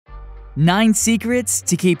9 secrets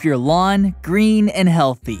to keep your lawn green and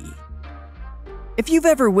healthy. If you've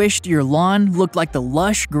ever wished your lawn looked like the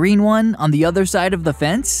lush green one on the other side of the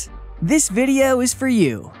fence, this video is for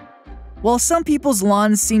you. While some people's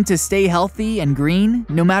lawns seem to stay healthy and green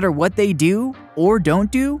no matter what they do or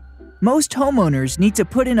don't do, most homeowners need to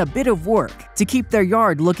put in a bit of work to keep their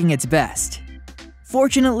yard looking its best.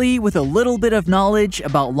 Fortunately, with a little bit of knowledge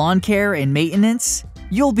about lawn care and maintenance,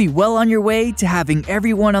 you'll be well on your way to having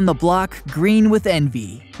everyone on the block green with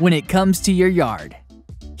envy when it comes to your yard.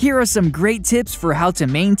 Here are some great tips for how to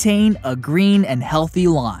maintain a green and healthy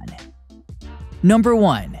lawn. Number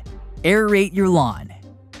 1. Aerate your lawn.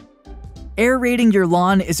 Aerating your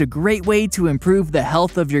lawn is a great way to improve the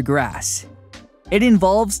health of your grass. It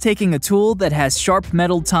involves taking a tool that has sharp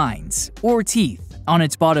metal tines, or teeth, on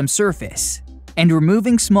its bottom surface, and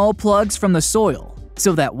removing small plugs from the soil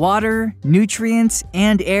so that water, nutrients,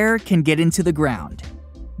 and air can get into the ground.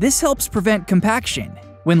 This helps prevent compaction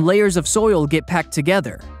when layers of soil get packed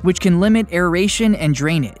together, which can limit aeration and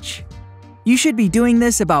drainage. You should be doing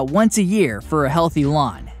this about once a year for a healthy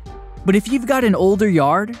lawn. But if you've got an older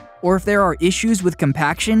yard, or if there are issues with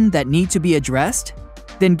compaction that need to be addressed,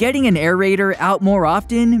 then getting an aerator out more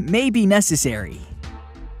often may be necessary.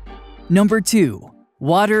 Number 2.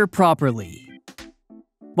 Water properly.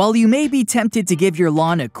 While you may be tempted to give your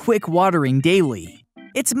lawn a quick watering daily,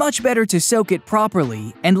 it's much better to soak it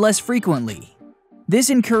properly and less frequently. This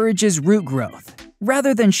encourages root growth,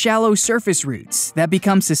 rather than shallow surface roots that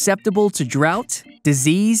become susceptible to drought,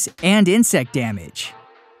 disease, and insect damage.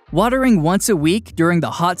 Watering once a week during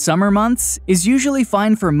the hot summer months is usually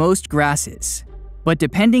fine for most grasses, but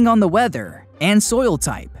depending on the weather and soil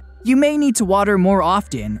type, you may need to water more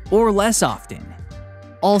often or less often.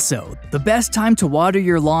 Also, the best time to water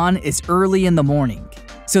your lawn is early in the morning,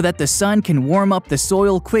 so that the sun can warm up the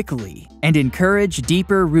soil quickly and encourage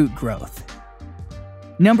deeper root growth.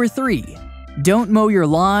 Number 3. Don't mow your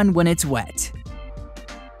lawn when it's wet.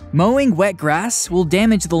 Mowing wet grass will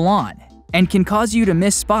damage the lawn and can cause you to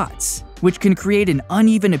miss spots, which can create an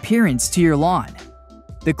uneven appearance to your lawn.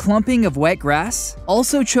 The clumping of wet grass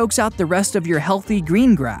also chokes out the rest of your healthy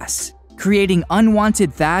green grass, creating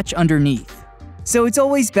unwanted thatch underneath. So it's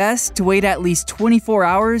always best to wait at least 24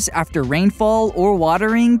 hours after rainfall or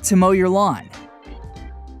watering to mow your lawn.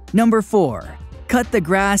 Number 4. Cut the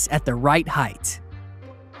grass at the right height.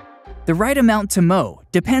 The right amount to mow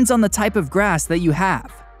depends on the type of grass that you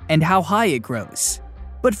have and how high it grows.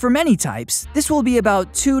 But for many types, this will be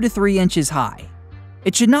about 2 to 3 inches high.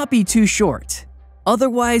 It should not be too short.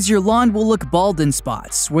 Otherwise, your lawn will look bald in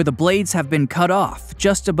spots where the blades have been cut off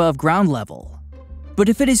just above ground level. But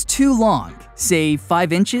if it is too long, say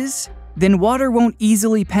 5 inches, then water won't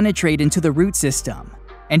easily penetrate into the root system,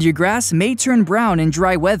 and your grass may turn brown in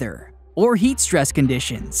dry weather, or heat stress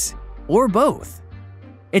conditions, or both.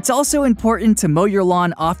 It's also important to mow your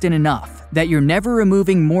lawn often enough that you're never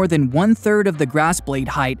removing more than 1/3 of the grass blade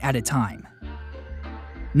height at a time.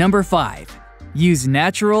 Number 5. Use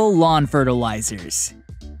natural lawn fertilizers.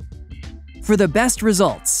 For the best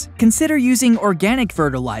results, consider using organic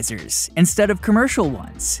fertilizers instead of commercial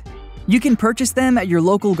ones. You can purchase them at your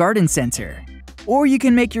local garden center, or you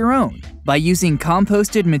can make your own by using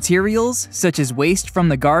composted materials such as waste from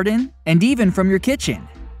the garden and even from your kitchen.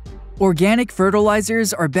 Organic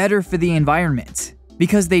fertilizers are better for the environment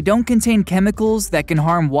because they don't contain chemicals that can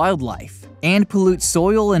harm wildlife and pollute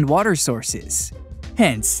soil and water sources.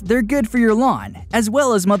 Hence, they're good for your lawn as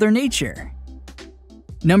well as Mother Nature.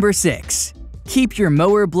 Number 6. Keep your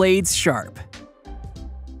mower blades sharp.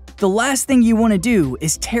 The last thing you want to do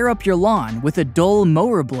is tear up your lawn with a dull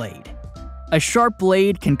mower blade. A sharp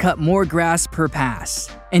blade can cut more grass per pass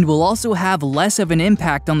and will also have less of an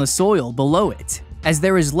impact on the soil below it, as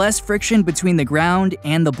there is less friction between the ground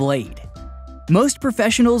and the blade. Most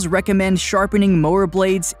professionals recommend sharpening mower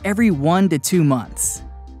blades every 1 to 2 months.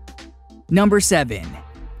 Number 7.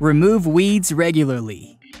 Remove weeds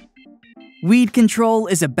regularly. Weed control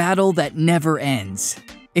is a battle that never ends.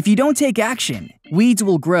 If you don't take action, weeds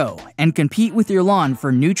will grow and compete with your lawn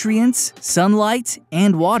for nutrients, sunlight,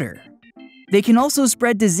 and water. They can also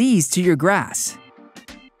spread disease to your grass.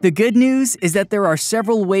 The good news is that there are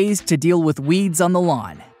several ways to deal with weeds on the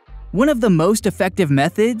lawn. One of the most effective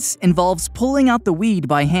methods involves pulling out the weed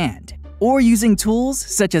by hand, or using tools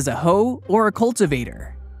such as a hoe or a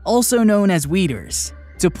cultivator, also known as weeders,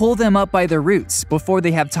 to pull them up by their roots before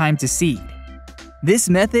they have time to seed. This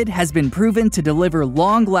method has been proven to deliver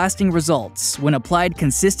long-lasting results when applied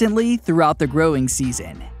consistently throughout the growing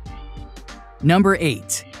season. Number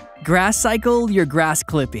 8. Grass cycle your grass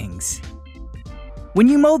clippings. When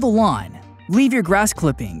you mow the lawn, Leave your grass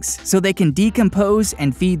clippings so they can decompose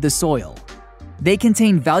and feed the soil. They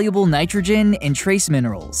contain valuable nitrogen and trace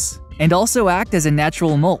minerals, and also act as a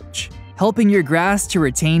natural mulch, helping your grass to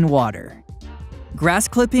retain water. Grass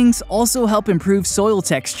clippings also help improve soil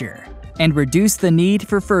texture and reduce the need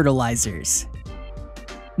for fertilizers.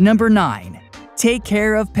 Number 9. Take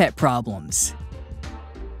care of pet problems.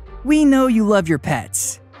 We know you love your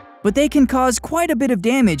pets, but they can cause quite a bit of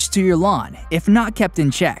damage to your lawn if not kept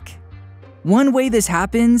in check. One way this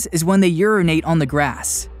happens is when they urinate on the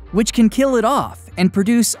grass, which can kill it off and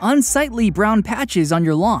produce unsightly brown patches on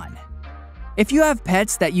your lawn. If you have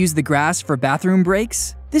pets that use the grass for bathroom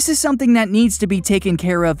breaks, this is something that needs to be taken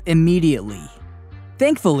care of immediately.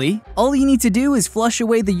 Thankfully, all you need to do is flush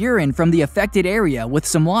away the urine from the affected area with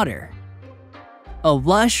some water. A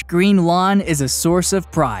lush green lawn is a source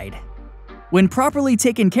of pride. When properly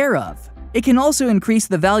taken care of, it can also increase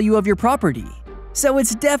the value of your property, so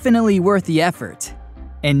it's definitely worth the effort.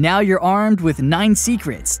 And now you're armed with 9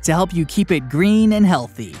 secrets to help you keep it green and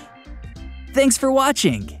healthy. Thanks for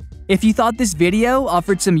watching! If you thought this video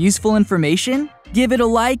offered some useful information, give it a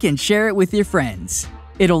like and share it with your friends.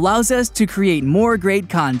 It allows us to create more great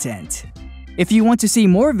content. If you want to see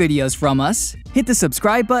more videos from us, hit the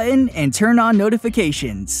subscribe button and turn on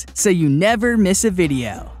notifications so you never miss a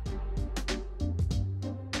video.